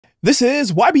This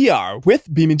is WhyBeAre with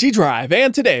BeamNG.drive,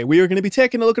 and today we are going to be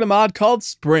taking a look at a mod called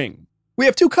Spring. We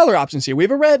have two color options here. We have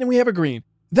a red and we have a green.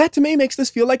 That to me makes this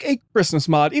feel like a Christmas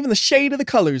mod. Even the shade of the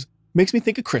colors makes me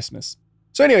think of Christmas.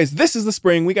 So anyways, this is the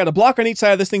Spring. We got a block on each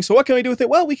side of this thing, so what can we do with it?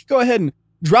 Well, we could go ahead and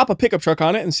drop a pickup truck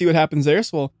on it and see what happens there.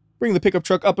 So we'll bring the pickup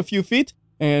truck up a few feet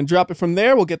and drop it from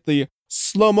there. We'll get the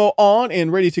slow-mo on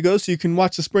and ready to go so you can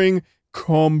watch the Spring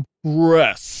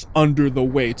compress under the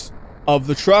weight of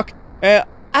the truck.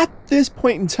 At this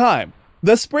point in time,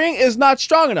 the Spring is not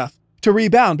strong enough to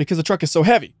rebound because the truck is so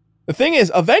heavy. The thing is,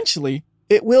 eventually,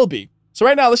 it will be. So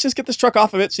right now, let's just get this truck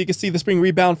off of it so you can see the Spring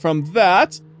rebound from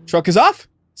that. Truck is off.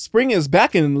 Spring is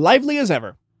back and lively as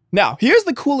ever. Now, here's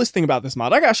the coolest thing about this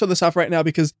mod. I gotta show this off right now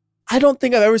because I don't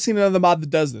think I've ever seen another mod that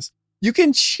does this. You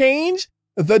can change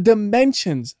the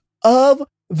dimensions of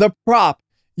the prop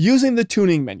using the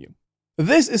tuning menu.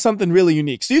 This is something really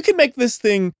unique. So you can make this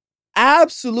thing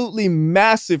absolutely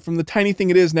massive from the tiny thing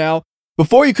it is now.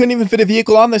 Before, you couldn't even fit a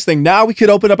vehicle on this thing. Now we could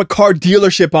open up a car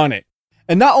dealership on it.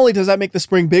 And not only does that make the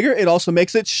Spring bigger, it also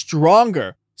makes it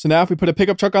stronger. So now if we put a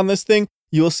pickup truck on this thing,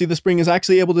 you will see the Spring is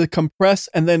actually able to compress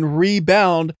and then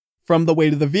rebound from the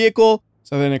weight of the vehicle.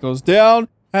 So then it goes down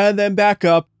and then back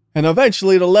up, and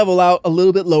eventually it'll level out a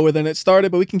little bit lower than it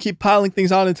started, but we can keep piling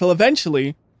things on until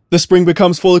eventually the Spring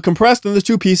becomes fully compressed and the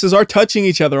two pieces are touching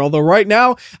each other. Although right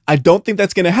now, I don't think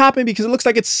that's going to happen because it looks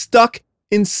like it's stuck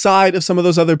inside of some of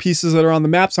those other pieces that are on the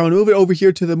map. So I'm going to move it over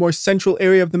here to the more central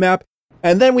area of the map.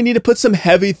 And then we need to put some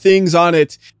heavy things on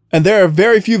it. And there are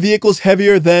very few vehicles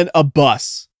heavier than a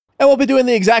bus. And we'll be doing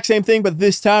the exact same thing, but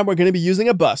this time we're going to be using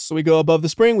a bus. So we go above the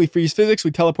Spring, we freeze physics,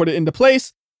 we teleport it into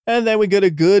place, and then we get a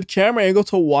good camera angle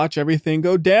to watch everything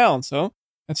go down. So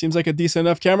that seems like a decent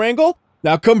enough camera angle.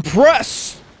 Now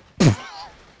compress!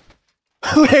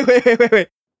 Wait.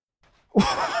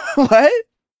 What?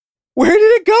 Where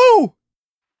did it go?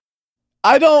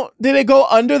 Did it go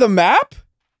under the map?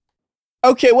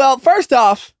 Okay, well, first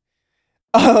off,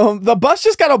 the bus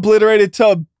just got obliterated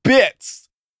to bits.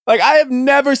 Like, I have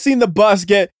never seen the bus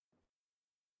get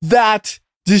that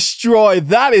destroyed.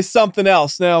 That is something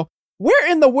else. Now, where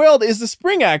in the world is the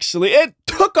Spring, actually? It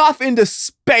took off into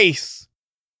space.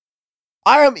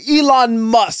 I am Elon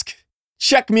Musk.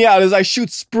 Check me out as I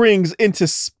shoot springs into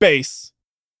space.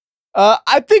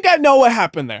 I think I know what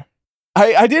happened there.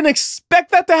 I didn't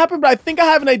expect that to happen, but I think I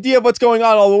have an idea of what's going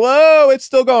on. Whoa, it's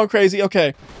still going crazy.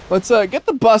 Okay, let's get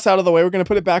the bus out of the way. We're going to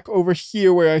put it back over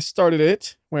here where I started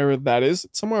it. Wherever that is.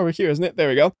 It's somewhere over here, isn't it? There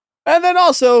we go. And then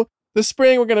also, the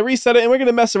Spring, we're going to reset it, and we're going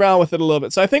to mess around with it a little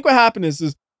bit. So I think what happened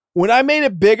is when I made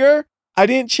it bigger, I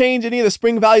didn't change any of the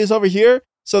Spring values over here.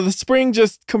 So the Spring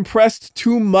just compressed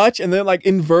too much and then like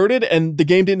inverted, and the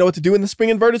game didn't know what to do when the Spring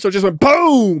inverted, so it just went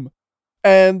boom!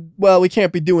 And, well, we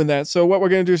can't be doing that. So what we're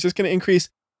going to do is just going to increase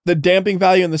the damping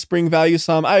value and the Spring value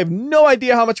some. I have no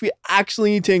idea how much we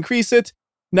actually need to increase it.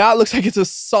 Now it looks like it's a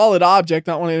solid object.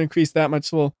 I don't want to increase that much,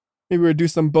 so we'll maybe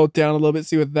reduce them both down a little bit,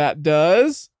 see what that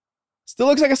does. Still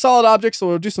looks like a solid object, so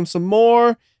we'll reduce them some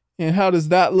more. And how does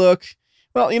that look?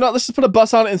 Well, you know what? Let's just put a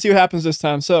bus on it and see what happens this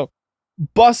time. So,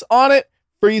 bus on it.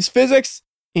 Freeze physics,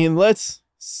 and let's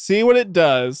see what it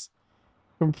does.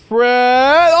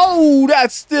 Compress. Oh,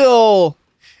 that's still...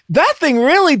 That thing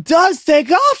really does take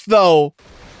off, though.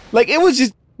 Like, it was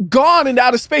just gone into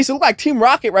outer space. It looked like Team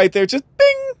Rocket right there. Just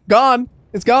bing, gone.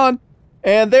 It's gone.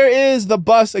 And there is the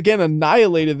bus, again,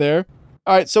 annihilated there.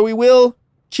 All right, so we will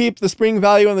keep the Spring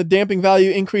value and the damping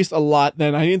value increased a lot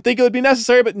then. I didn't think it would be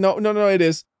necessary, but no, it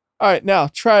is. All right, now,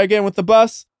 try again with the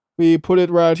bus. We put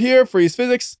it right here, freeze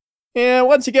physics. And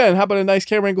once again, how about a nice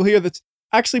camera angle here that's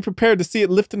actually prepared to see it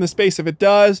lift into space if it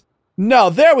does? No,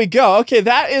 there we go. Okay,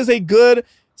 that is a good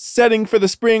setting for the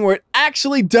Spring where it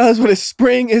actually does what a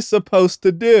Spring is supposed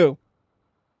to do.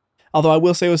 Although I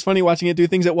will say it was funny watching it do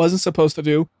things it wasn't supposed to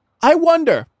do. I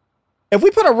wonder, if we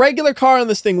put a regular car on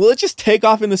this thing, will it just take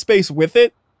off into space with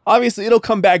it? Obviously, it'll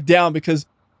come back down because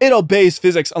it obeys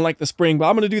physics unlike the Spring, but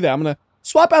I'm going to do that. I'm going to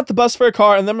swap out the bus for a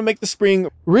car, and then I'm going to make the Spring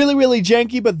really, really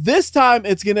janky, but this time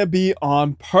it's going to be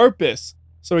on purpose.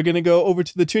 So we're going to go over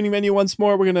to the tuning menu once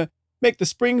more. We're going to make the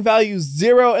Spring value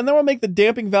 0, and then we'll make the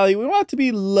damping value, we want it to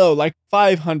be low, like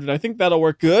 500. I think that'll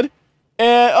work good.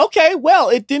 And okay, well,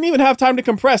 it didn't even have time to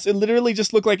compress. It literally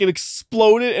just looked like it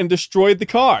exploded and destroyed the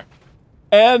car.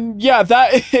 And yeah,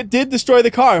 it did destroy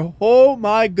the car. Oh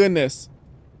my goodness.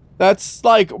 That's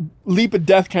like leap of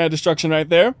death kind of destruction right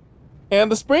there.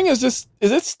 And the Spring is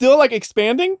it still like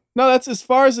expanding? No, that's as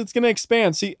far as it's going to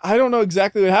expand. See, I don't know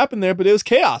exactly what happened there, but it was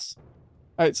chaos.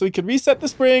 All right, so we could reset the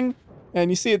Spring,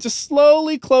 and you see it just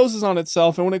slowly closes on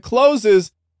itself. And when it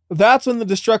closes, that's when the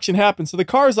destruction happens. So the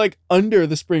car is like under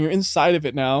the Spring or inside of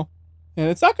it now. And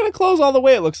it's not going to close all the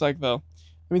way, it looks like, though.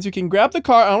 That means we can grab the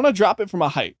car. I want to drop it from a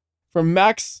height. For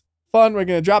max fun, we're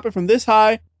going to drop it from this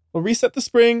high. We'll reset the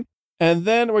spring. And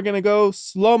then we're going to go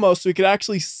slow-mo so we could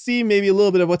actually see maybe a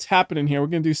little bit of what's happening here. We're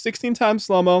going to do 16 times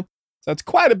slow-mo. So that's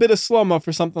quite a bit of slow-mo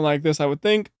for something like this, I would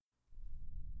think.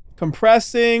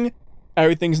 Compressing.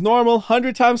 Everything's normal.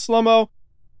 100 times slow-mo.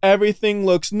 Everything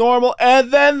looks normal.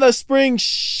 And then the spring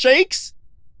shakes.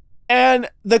 And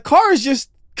the car is just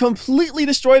completely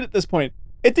destroyed at this point.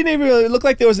 It didn't even really look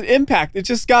like there was an impact. It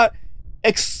just got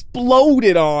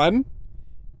exploded on.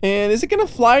 And is it going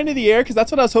to fly into the air? Because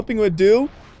that's what I was hoping it would do.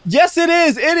 Yes, it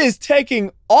is. It is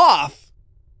taking off.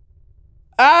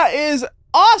 That is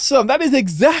awesome. That is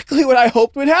exactly what I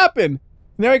hoped would happen.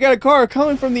 Now I got a car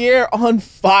coming from the air on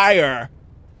fire.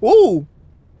 Ooh,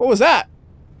 what was that?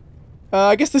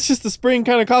 I guess that's just the spring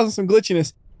kind of causing some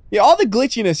glitchiness. Yeah, all the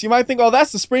glitchiness, you might think, oh,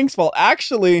 that's the spring's fault.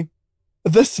 Actually,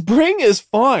 the spring is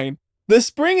fine. The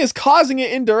spring is causing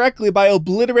it indirectly by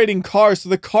obliterating cars, so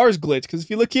the cars glitch. Because if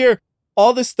you look here,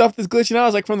 all this stuff that's glitching out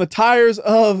is like from the tires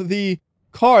of the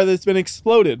car that's been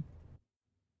exploded.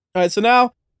 All right, so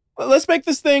now let's make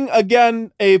this thing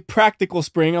again a practical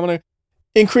spring. I'm going to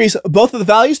increase both of the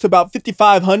values to about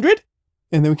 5,500,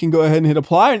 and then we can go ahead and hit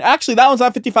apply. And actually, that one's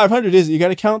not 5,500, is it? You got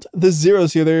to count the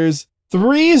zeros here. There's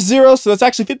 3 zeros, so that's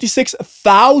actually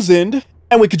 56,000.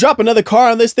 And we could drop another car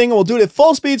on this thing, and we'll do it at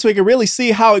full speed so we can really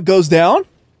see how it goes down.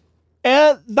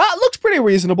 And that looks pretty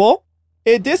reasonable.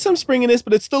 It did some springiness,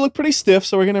 but it still looked pretty stiff,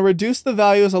 so we're going to reduce the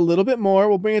values a little bit more.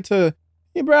 We'll bring it to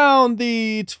around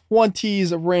the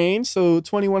 20s range, so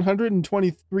 2,100 and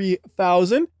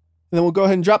 23,000. And then we'll go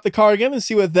ahead and drop the car again and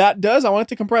see what that does. I want it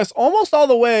to compress almost all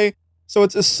the way, so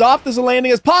it's as soft as a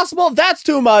landing as possible. That's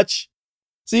too much.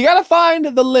 So you got to find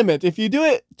the limit. If you do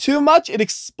it too much, it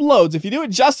explodes. If you do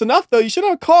it just enough, though, you should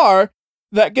have a car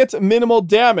that gets minimal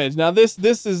damage. Now, this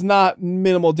is not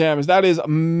minimal damage. That is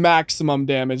maximum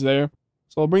damage there.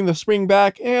 So I'll bring the spring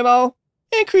back, and I'll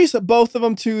increase both of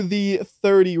them to the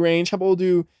 30 range. How about we'll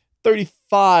do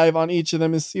 35 on each of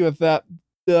them and see what that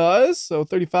does. So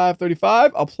 35,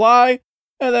 35, apply.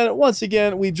 And then once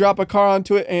again, we drop a car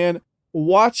onto it and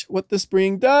watch what the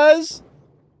spring does.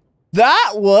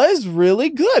 That was really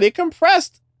good. It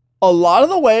compressed a lot of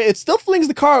the way. It still flings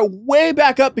the car way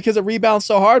back up because it rebounds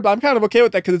so hard, but I'm kind of okay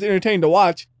with that because it's entertaining to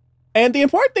watch. And the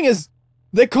important thing is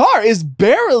the car is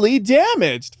barely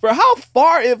damaged. For how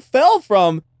far it fell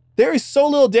from, there is so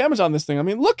little damage on this thing. I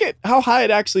mean, look at how high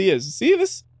it actually is. See,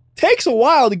 this takes a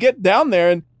while to get down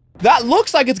there, and that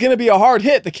looks like it's going to be a hard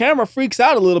hit. The camera freaks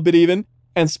out a little bit even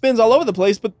and spins all over the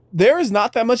place, but there is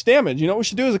not that much damage. You know what we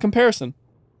should do is a comparison.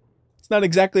 It's not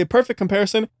exactly a perfect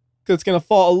comparison because it's going to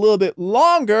fall a little bit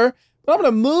longer, but I'm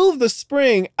going to move the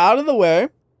spring out of the way,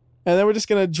 and then we're just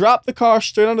going to drop the car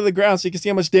straight onto the ground so you can see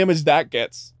how much damage that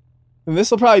gets. And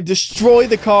this will probably destroy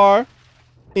the car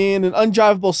in an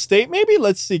undrivable state, maybe?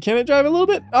 Let's see. Can it drive a little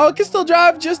bit? Oh, it can still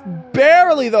drive just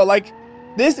barely, though. Like,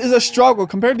 this is a struggle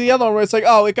compared to the other one where it's like,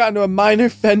 oh, it got into a minor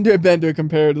fender bender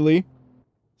comparatively.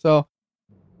 So,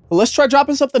 well, let's try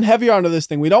dropping something heavier onto this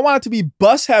thing. We don't want it to be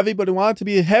bus heavy, but we want it to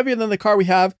be heavier than the car we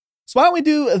have. So why don't we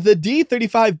do the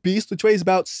D35 Beast, which weighs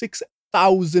about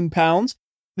 6,000 pounds.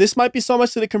 This might be so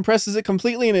much that it compresses it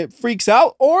completely and it freaks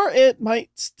out, or it might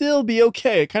still be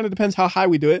okay. It kind of depends how high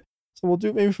we do it. So we'll do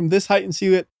it maybe from this height and see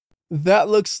what that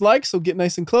looks like. So get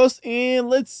nice and close, and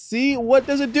let's see, what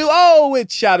does it do? Oh,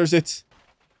 it shatters it.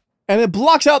 And it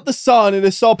blocks out the sun. It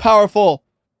is so powerful.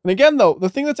 And again, though, the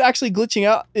thing that's actually glitching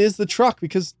out is the truck,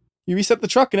 because you reset the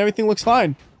truck and everything looks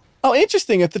fine. Oh,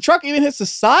 interesting. If the truck even hits the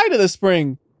side of the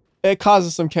spring, it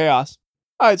causes some chaos.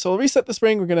 All right, so we'll reset the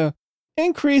spring. We're going to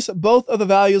increase both of the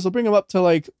values. We'll bring them up to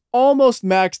like almost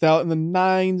maxed out in the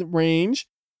 9 range.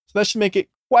 So that should make it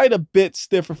quite a bit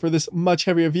stiffer for this much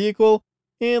heavier vehicle.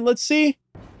 And let's see.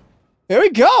 There we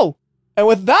go. And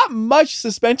with that much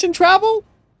suspension travel,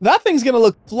 that thing's going to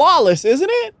look flawless, isn't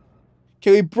it?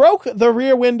 Okay, we broke the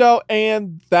rear window,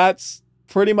 and that's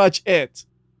pretty much it.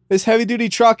 This heavy-duty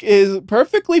truck is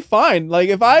perfectly fine. Like,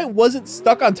 if I wasn't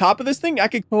stuck on top of this thing, I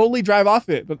could totally drive off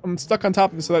it. But I'm stuck on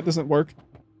top of it, so that doesn't work.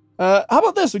 How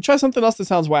about this? We try something else that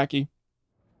sounds wacky.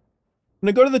 I'm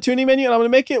going to go to the tuning menu, and I'm going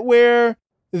to make it where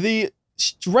the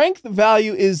strength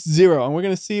value is 0. And we're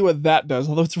going to see what that does.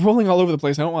 Although it's rolling all over the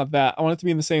place. I don't want that. I want it to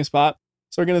be in the same spot.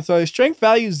 So we're going to say strength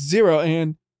value 0.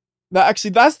 And that's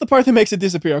the part that makes it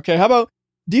disappear. Okay, how about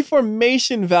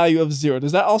deformation value of 0?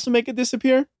 Does that also make it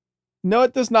disappear? No,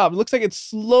 it does not. It looks like it's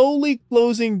slowly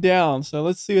closing down. So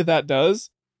let's see what that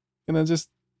does. And then just...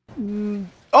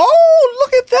 Oh,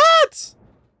 look at that!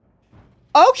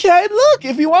 Okay, look.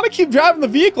 If you want to keep driving the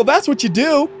vehicle, that's what you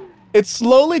do. It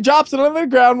slowly drops it on the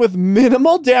ground with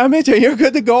minimal damage, and you're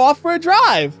good to go off for a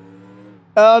drive.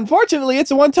 Unfortunately,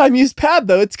 it's a one-time use pad,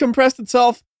 though. It's compressed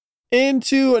itself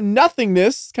into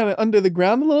nothingness, kind of under the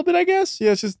ground a little bit, I guess.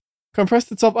 Yeah, it's just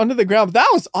compressed itself under the ground. But that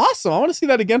was awesome. I want to see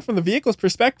that again from the vehicle's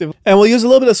perspective. And we'll use a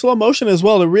little bit of slow motion as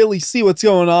well to really see what's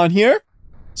going on here.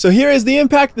 So here is the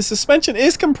impact. The suspension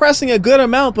is compressing a good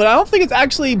amount, but I don't think it's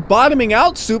actually bottoming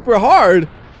out super hard.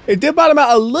 It did bottom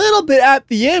out a little bit at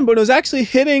the end, but it was actually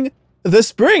hitting the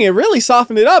spring. It really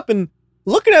softened it up. And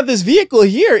looking at this vehicle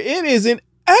here, it is in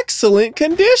excellent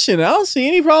condition. I don't see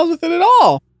any problems with it at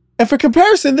all. And for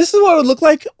comparison, this is what it would look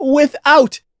like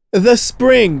without the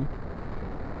spring.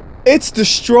 It's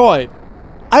destroyed.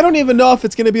 I don't even know if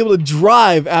it's going to be able to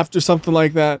drive after something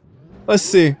like that. Let's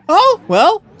see. Oh,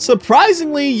 well,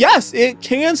 surprisingly, yes, it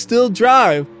can still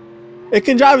drive. It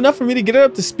can drive enough for me to get it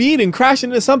up to speed and crash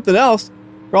into something else.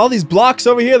 For all these blocks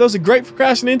over here, those are great for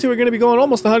crashing into. We're going to be going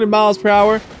almost 100 miles per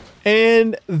hour.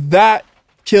 And that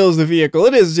kills the vehicle.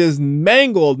 It is just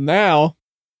mangled now.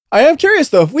 I am curious,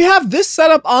 though. If we have this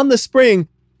setup on the spring,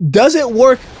 does it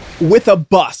work with a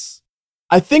bus?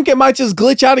 I think it might just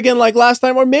glitch out again like last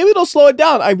time, or maybe it'll slow it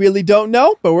down. I really don't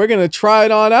know, but we're going to try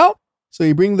it on out. So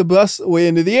you bring the bus way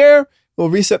into the air, we'll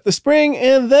reset the spring,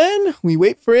 and then we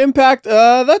wait for impact.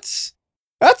 That's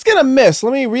gonna miss.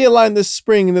 Let me realign this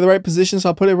spring into the right position, so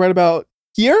I'll put it right about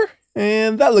here,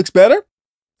 and that looks better.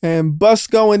 And bus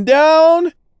going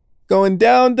down,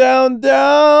 down.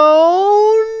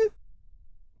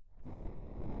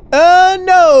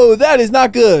 No, that is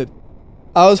not good.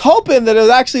 I was hoping that it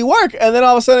would actually work, and then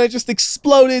all of a sudden it just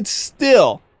exploded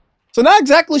still. So not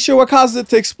exactly sure what causes it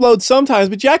to explode sometimes,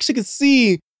 but you actually could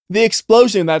see the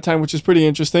explosion that time, which is pretty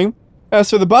interesting. As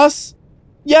for the bus,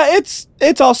 yeah, it's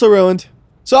also ruined.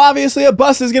 So obviously a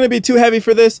bus is going to be too heavy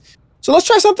for this. So let's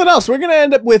try something else. We're going to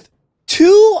end up with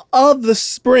 2 of the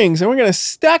springs, and we're going to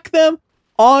stack them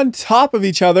on top of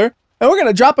each other. And we're going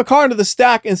to drop a car into the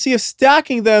stack and see if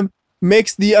stacking them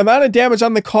makes the amount of damage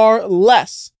on the car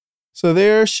less. So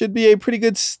there should be a pretty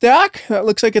good stack. That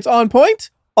looks like it's on point.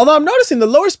 Although I'm noticing the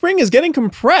lower spring is getting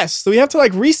compressed, so we have to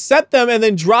like reset them and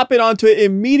then drop it onto it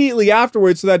immediately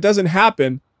afterwards so that doesn't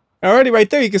happen. Already right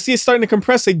there, you can see it's starting to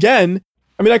compress again.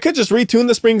 I mean, I could just retune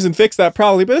the springs and fix that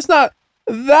probably, but it's not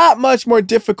that much more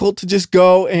difficult to just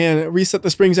go and reset the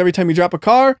springs every time you drop a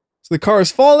car. So the car is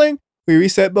falling, we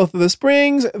reset both of the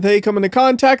springs, they come into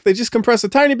contact, they just compress a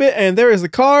tiny bit, and there is the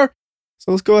car.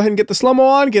 So let's go ahead and get the slow-mo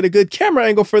on, get a good camera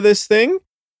angle for this thing.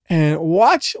 And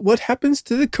watch what happens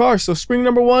to the car. So spring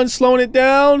number 1, slowing it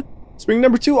down. Spring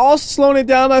number 2, also slowing it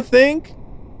down, I think.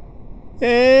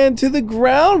 And to the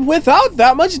ground without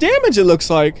that much damage, it looks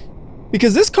like.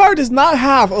 Because this car does not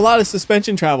have a lot of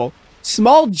suspension travel.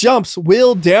 Small jumps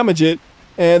will damage it.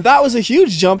 And that was a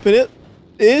huge jump, and it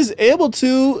is able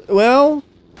to, well,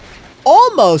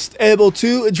 almost able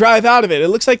to drive out of it. It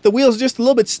looks like the wheels are just a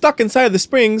little bit stuck inside the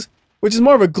springs, which is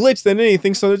more of a glitch than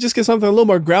anything. So it just gets something a little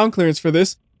more ground clearance for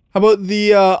this. How about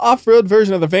the off-road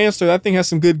version of the Vanster? That thing has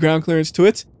some good ground clearance to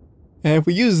it. And if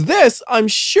we use this, I'm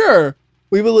sure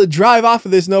we will drive off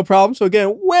of this no problem. So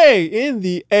again, way in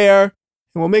the air.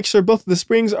 And we'll make sure both of the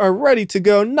springs are ready to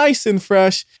go, nice and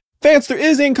fresh. Vanster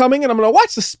is incoming, and I'm going to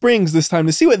watch the springs this time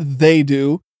to see what they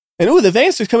do. And ooh, the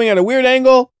Vanster's coming at a weird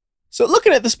angle. So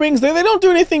looking at the springs there, they don't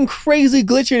do anything crazy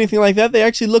glitchy or anything like that. They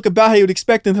actually look about how you would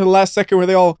expect until the last second where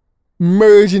they all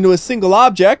merge into a single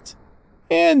object.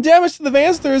 And damage to the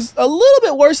Vanster is a little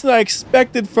bit worse than I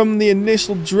expected from the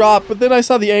initial drop, but then I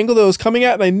saw the angle that it was coming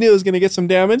at and I knew it was going to get some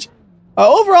damage.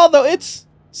 Overall, though, it's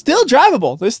still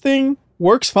drivable. This thing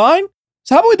works fine.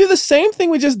 So how about we do the same thing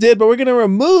we just did, but we're going to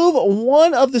remove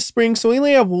one of the springs, so we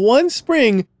only have one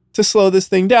spring to slow this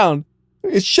thing down.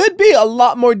 It should be a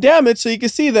lot more damage, so you can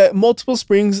see that multiple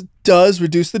springs does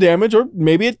reduce the damage, or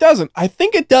maybe it doesn't. I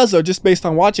think it does, though, just based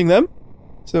on watching them.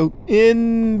 So,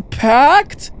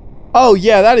 impact. Oh,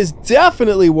 yeah, that is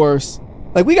definitely worse.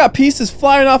 Like, we got pieces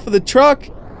flying off of the truck.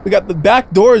 We got the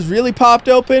back doors really popped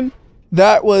open.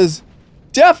 That was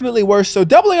definitely worse. So,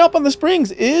 doubling up on the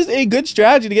springs is a good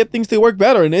strategy to get things to work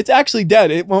better. And it's actually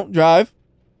dead. It won't drive.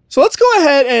 So, let's go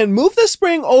ahead and move the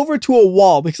spring over to a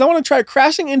wall, because I want to try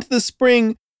crashing into the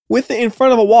spring with it in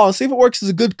front of a wall and see if it works as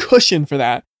a good cushion for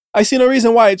that. I see no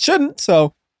reason why it shouldn't.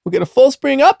 So, we'll get a full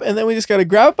spring up, and then we just got to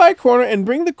grab it by a corner and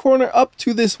bring the corner up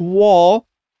to this wall.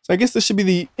 So I guess this should be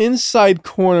the inside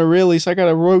corner, really. So I got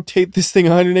to rotate this thing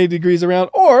 180 degrees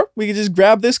around. Or we could just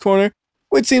grab this corner,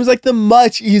 which seems like the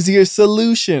much easier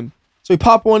solution. So we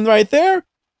pop one right there, and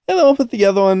then we'll put the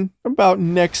other one about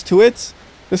next to it.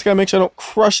 Just got to make sure I don't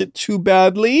crush it too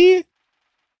badly.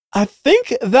 I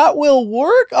think that will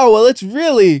work. Oh, well, it's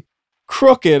really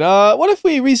crooked. What if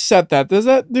we reset that? Does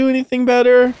that do anything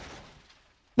better?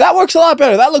 That works a lot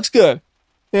better. That looks good.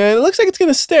 And it looks like it's going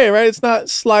to stay, right? It's not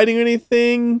sliding or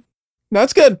anything. No,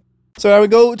 it's good. So now we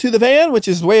go to the van, which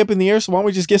is way up in the air. So why don't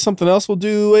we just get something else? We'll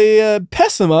do a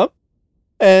Pessima.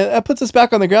 And that puts us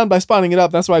back on the ground by spawning it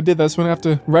up. That's why I did that. So we don't have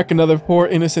to wreck another poor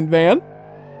innocent van.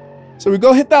 So we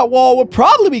go hit that wall. We'll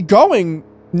probably be going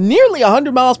nearly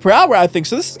 100 miles per hour, I think.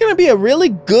 So this is going to be a really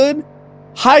good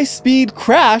high-speed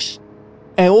crash.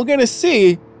 And we're going to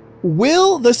see,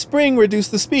 will the spring reduce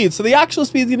the speed? So the actual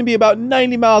speed is going to be about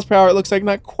 90 miles per hour. It looks like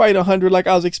not quite 100 like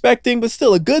I was expecting, but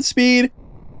still a good speed.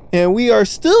 And we are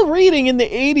still reading in the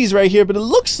 80s right here, but it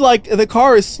looks like the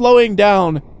car is slowing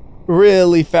down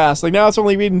really fast. Like now it's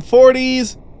only reading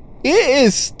 40s. It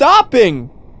is stopping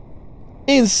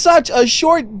in such a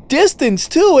short distance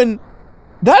too, and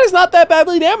that is not that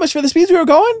badly damaged for the speeds we were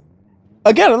going.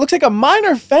 Again, it looks like a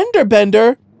minor fender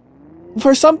bender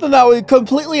for something that would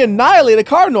completely annihilate a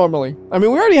car normally. I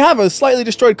mean, we already have a slightly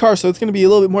destroyed car, so it's going to be a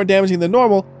little bit more damaging than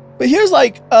normal. But here's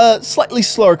like a slightly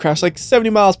slower crash, like 70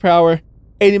 miles per hour.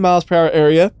 80 miles per hour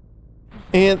area,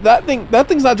 and that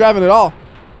thing's not driving at all.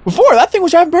 Before, that thing was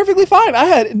driving perfectly fine. I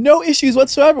had no issues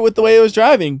whatsoever with the way it was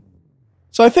driving.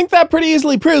 So I think that pretty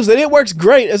easily proves that it works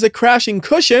great as a crashing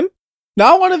cushion.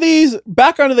 Now I want these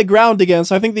back onto the ground again,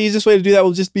 so I think the easiest way to do that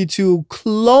will just be to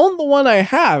clone the one I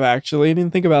have, actually. I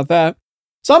didn't think about that.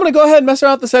 So I'm going to go ahead and mess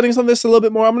around with the settings on this a little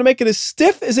bit more. I'm going to make it as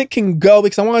stiff as it can go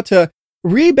because I want it to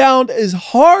rebound as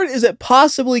hard as it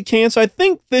possibly can. So I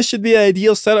think this should be an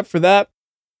ideal setup for that.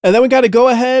 And then we got to go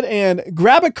ahead and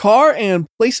grab a car and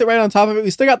place it right on top of it. We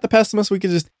still got the Pessima, so we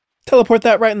can just teleport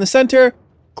that right in the center,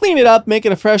 clean it up, make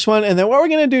it a fresh one. And then what we're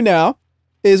going to do now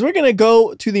is we're going to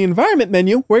go to the environment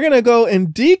menu. We're going to go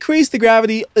and decrease the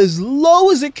gravity as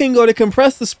low as it can go to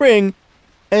compress the spring.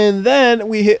 And then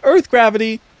we hit Earth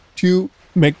gravity to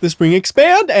make the spring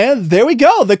expand. And there we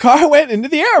go. The car went into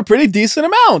the air a pretty decent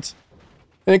amount.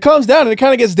 And it comes down and it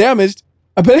kind of gets damaged.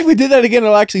 I bet if we did that again,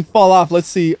 it'll actually fall off. Let's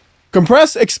see.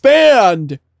 Compress,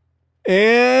 expand.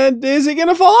 And is it going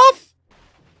to fall off?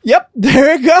 Yep,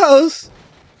 there it goes.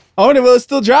 I wonder, will it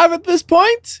still drive at this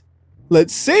point?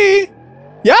 Let's see.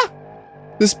 Yeah.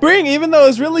 The spring, even though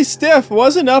it's really stiff,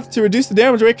 was enough to reduce the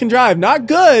damage where it can drive. Not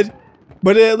good,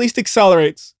 but it at least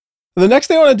accelerates. The next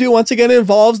thing I want to do, once again,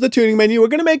 involves the tuning menu. We're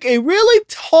going to make a really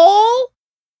tall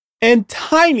and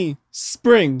tiny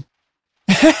spring.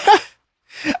 I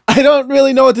don't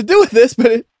really know what to do with this,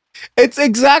 but it's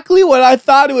exactly what I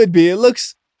thought it would be. It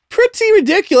looks pretty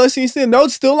ridiculous, and you see the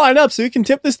nodes still line up, so you can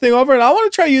tip this thing over, and I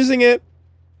want to try using it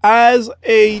as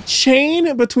a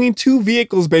chain between two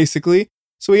vehicles, basically.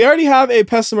 So we already have a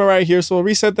Pessima right here, so we'll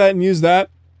reset that and use that.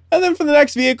 And then for the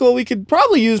next vehicle, we could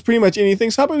probably use pretty much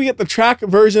anything. So how about we get the track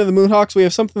version of the Moonhawk, so we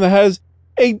have something that has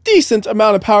a decent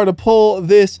amount of power to pull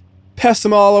this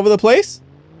Pessima all over the place.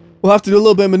 We'll have to do a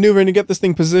little bit of maneuvering to get this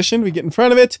thing positioned. We get in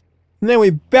front of it. And then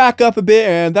we back up a bit,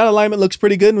 and that alignment looks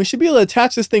pretty good. And we should be able to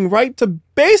attach this thing right to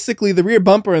basically the rear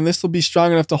bumper, and this will be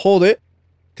strong enough to hold it,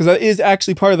 because that is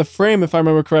actually part of the frame, if I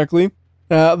remember correctly.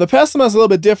 The Pessima is a little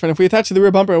bit different. If we attach it to the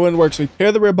rear bumper, it wouldn't work. So we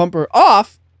pair the rear bumper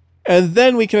off, and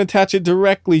then we can attach it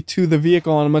directly to the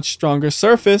vehicle on a much stronger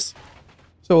surface.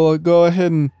 So we'll go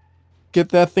ahead and get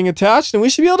that thing attached, and we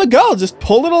should be able to go. Just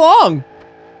pull it along.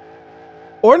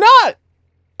 Or not.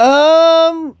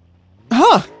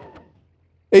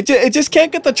 It just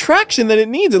can't get the traction that it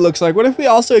needs, it looks like. What if we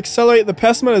also accelerate the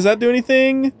Pessima? Does that do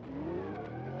anything?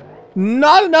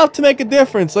 Not enough to make a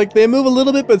difference. Like, they move a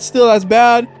little bit, but still that's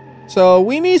bad. So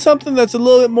we need something that's a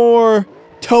little bit more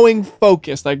towing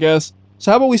focused, I guess.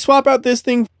 So how about we swap out this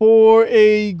thing for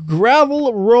a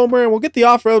gravel roamer, and we'll get the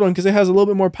off-road one because it has a little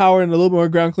bit more power and a little bit more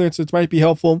ground clearance, so it might be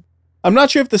helpful. I'm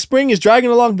not sure if the spring is dragging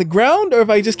along the ground or if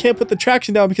I just can't put the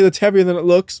traction down because it's heavier than it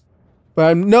looks. But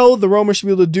I know the roamer should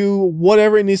be able to do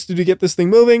whatever it needs to do to get this thing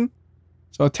moving.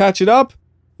 So attach it up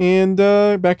and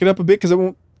back it up a bit because it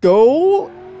won't go. All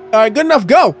right, good enough.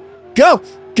 Go, go,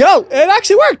 go. It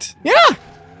actually worked. Yeah.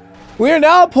 We are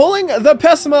now pulling the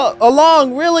Pessima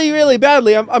along really, really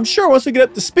badly. I'm sure once we get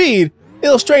up to speed,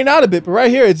 it'll straighten out a bit. But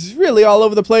right here, it's really all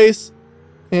over the place.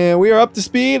 And we are up to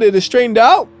speed. It is straightened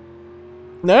out.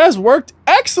 And that has worked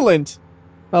excellent.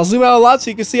 I'll zoom out a lot so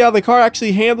you can see how the car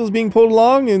actually handles being pulled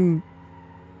along, and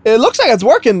it looks like it's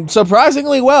working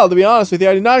surprisingly well, to be honest with you.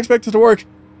 I did not expect it to work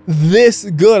this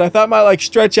good. I thought it might like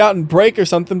stretch out and break or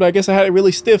something, but I guess I had it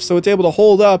really stiff, so it's able to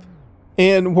hold up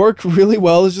and work really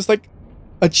well. It's just like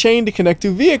a chain to connect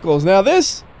two vehicles. Now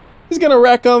this is going to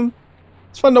wreck them.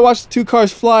 It's fun to watch the two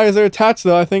cars fly as they're attached,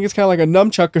 though. I think it's kind of like a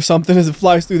nunchuck or something as it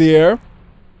flies through the air.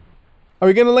 Are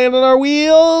we going to land on our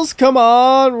wheels? Come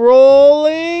on,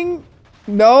 rolling.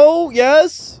 No,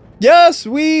 yes. Yes,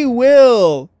 we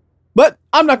will. But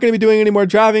I'm not going to be doing any more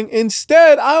driving.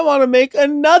 Instead, I want to make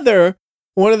another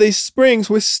one of these springs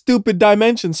with stupid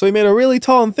dimensions. So we made a really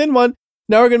tall and thin one.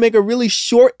 Now we're going to make a really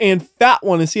short and fat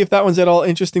one and see if that one's at all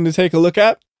interesting to take a look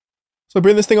at. So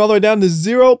bring this thing all the way down to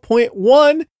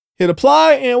 0.1, hit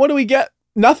apply, and what do we get?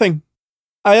 Nothing.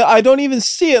 I don't even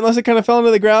see it unless it kind of fell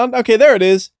into the ground. Okay, there it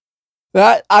is.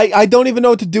 That I don't even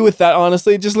know what to do with that,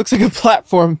 honestly. It just looks like a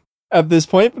platform at this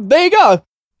point. But there you go.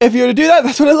 If you were to do that,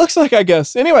 that's what it looks like, I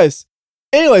guess. Anyways,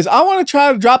 I want to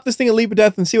try to drop this thing at leap of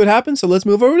death and see what happens, so let's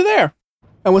move over to there.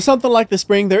 And with something like the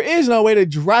spring, there is no way to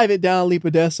drive it down leap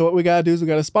of death, so what we gotta do is we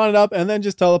gotta spawn it up and then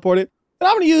just teleport it. And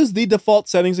I'm gonna use the default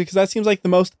settings because that seems like the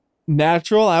most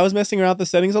natural. I was messing around with the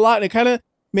settings a lot, and it kind of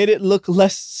made it look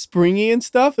less springy and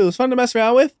stuff. It was fun to mess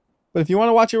around with, but if you want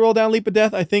to watch it roll down leap of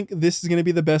death, I think this is gonna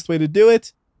be the best way to do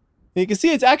it. And you can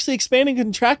see it's actually expanding and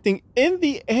contracting in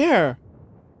the air.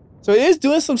 So it is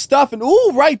doing some stuff, and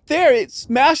ooh, right there, it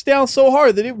smashed down so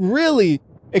hard that it really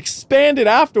expanded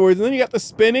afterwards, and then you got the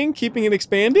spinning, keeping it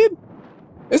expanded.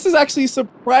 This is actually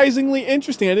surprisingly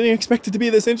interesting. I didn't expect it to be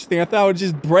this interesting. I thought it would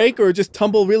just break or just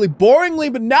tumble really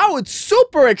boringly, but now it's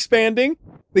super expanding.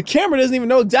 The camera doesn't even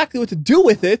know exactly what to do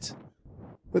with it.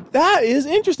 But that is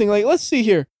interesting. Like, let's see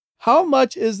here. How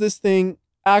much is this thing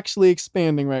actually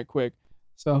expanding right quick?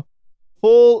 So,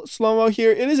 full slow-mo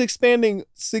here. It is expanding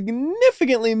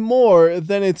significantly more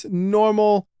than its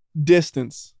normal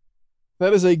distance.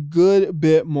 That is a good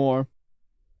bit more.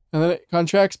 And then it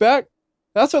contracts back.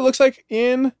 That's what it looks like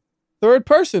in third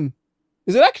person.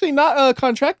 Is it actually not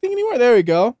contracting anymore? There we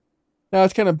go. Now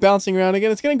it's kind of bouncing around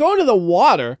again. It's going to go into the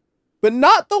water, but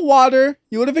not the water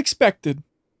you would have expected.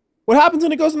 What happens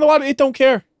when it goes in the water? It don't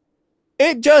care.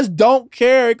 It just don't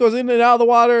care. It goes in and out of the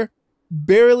water,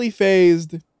 barely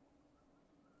phased. And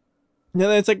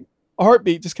then it's like a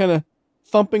heartbeat, just kind of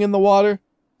thumping in the water.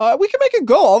 We can make it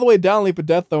go all the way down leap of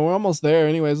death, though. We're almost there.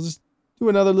 Anyways, let's just do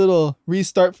another little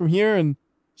restart from here, and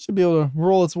should be able to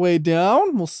roll its way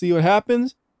down. We'll see what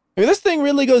happens. I mean, this thing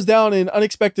really goes down in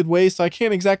unexpected ways, so I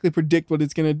can't exactly predict what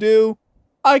it's going to do.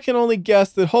 I can only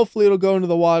guess that hopefully it'll go into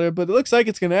the water, but it looks like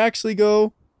it's going to actually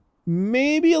go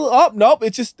maybe a little... Oh, nope,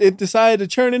 it decided to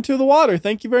churn into the water.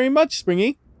 Thank you very much,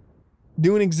 Springy.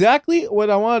 Doing exactly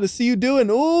what I wanted to see you do, and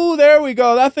ooh, there we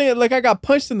go. That thing, like I got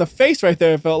punched in the face right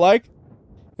there, it felt like.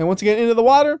 And once again, into the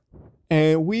water.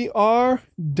 And we are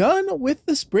done with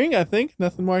the spring, I think.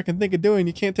 Nothing more I can think of doing.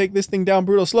 You can't take this thing down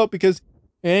brutal slope because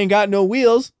it ain't got no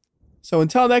wheels. So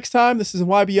until next time, this is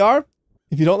WhyBeAre.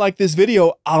 If you don't like this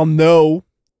video, I'll know.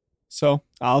 So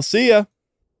I'll see ya.